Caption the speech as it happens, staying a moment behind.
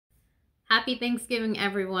Happy Thanksgiving,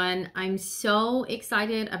 everyone. I'm so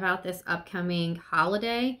excited about this upcoming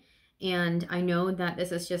holiday, and I know that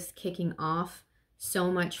this is just kicking off so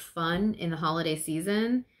much fun in the holiday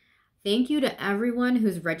season. Thank you to everyone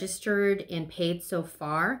who's registered and paid so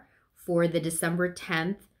far for the December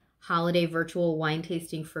 10th holiday virtual wine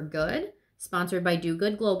tasting for good, sponsored by Do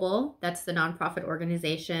Good Global. That's the nonprofit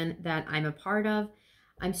organization that I'm a part of.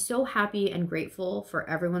 I'm so happy and grateful for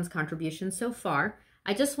everyone's contributions so far.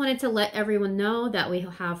 I just wanted to let everyone know that we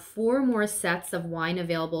have 4 more sets of wine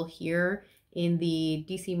available here in the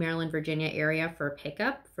DC, Maryland, Virginia area for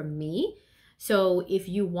pickup from me. So if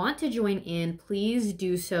you want to join in, please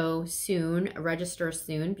do so soon, register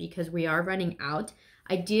soon, because we are running out.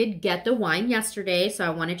 I did get the wine yesterday, so I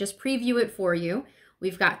want to just preview it for you.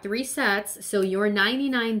 We've got 3 sets, so your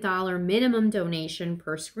 $99 minimum donation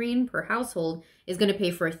per screen per household is going to pay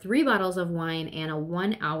for 3 bottles of wine and a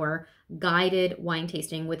 1-hour guided wine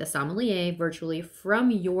tasting with a sommelier virtually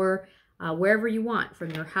from your wherever you want,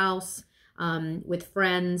 from your house, with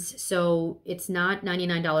friends. So it's not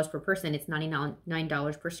 $99 per person, it's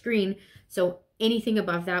 $99 per screen. So anything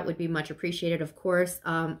above that would be much appreciated, of course.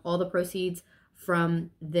 All the proceeds from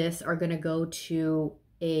this are going to go to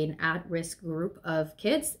an at-risk group of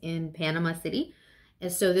kids in Panama City.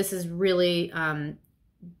 And so this is really, I'm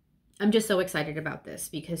just so excited about this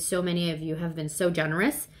because so many of you have been so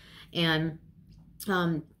generous. And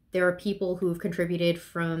there are people who've contributed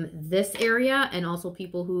from this area and also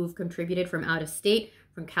people who've contributed from out of state,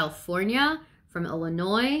 from California, from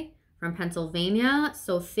Illinois, from Pennsylvania.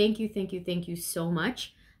 So thank you so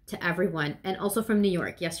much to everyone. And also from New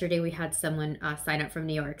York. Yesterday we had someone sign up from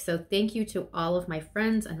New York. So thank you to all of my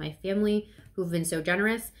friends and my family who've been so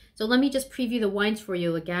generous. So let me just preview the wines for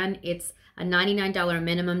you again. It's a $99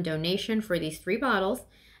 minimum donation for these 3 bottles.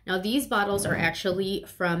 Now these bottles are actually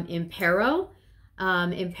from Impero.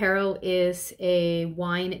 Impero is a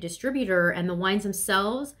wine distributor, and the wines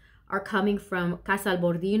themselves are coming from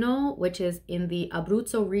Casalbordino, which is in the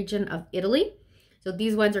Abruzzo region of Italy. So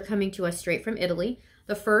these wines are coming to us straight from Italy.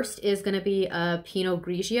 The first is going to be a Pinot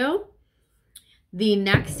Grigio. The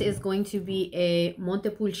next is going to be a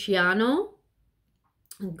Montepulciano.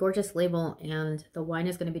 Gorgeous label, and the wine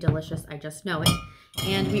is going to be delicious. I just know it.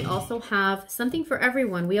 And we also have something for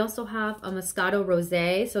everyone. We also have a Moscato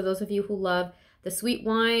Rosé. So those of you who love the sweet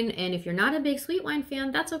wine, and if you're not a big sweet wine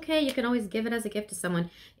fan, that's okay. You can always give it as a gift to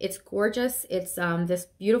someone. It's gorgeous. It's this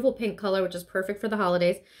beautiful pink color, which is perfect for the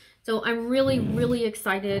holidays. So I'm really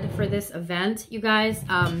excited for this event, you guys.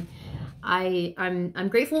 I'm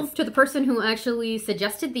grateful to the person who actually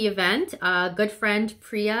suggested the event, good friend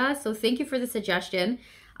Priya. So thank you for the suggestion.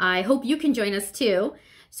 I hope you can join us too.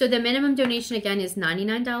 So the minimum donation again is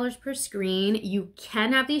 $99 per screen. You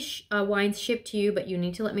can have these wines shipped to you, but you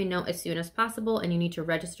need to let me know as soon as possible, and you need to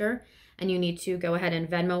register, and you need to go ahead and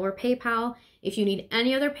Venmo or PayPal. If you need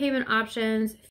any other payment options,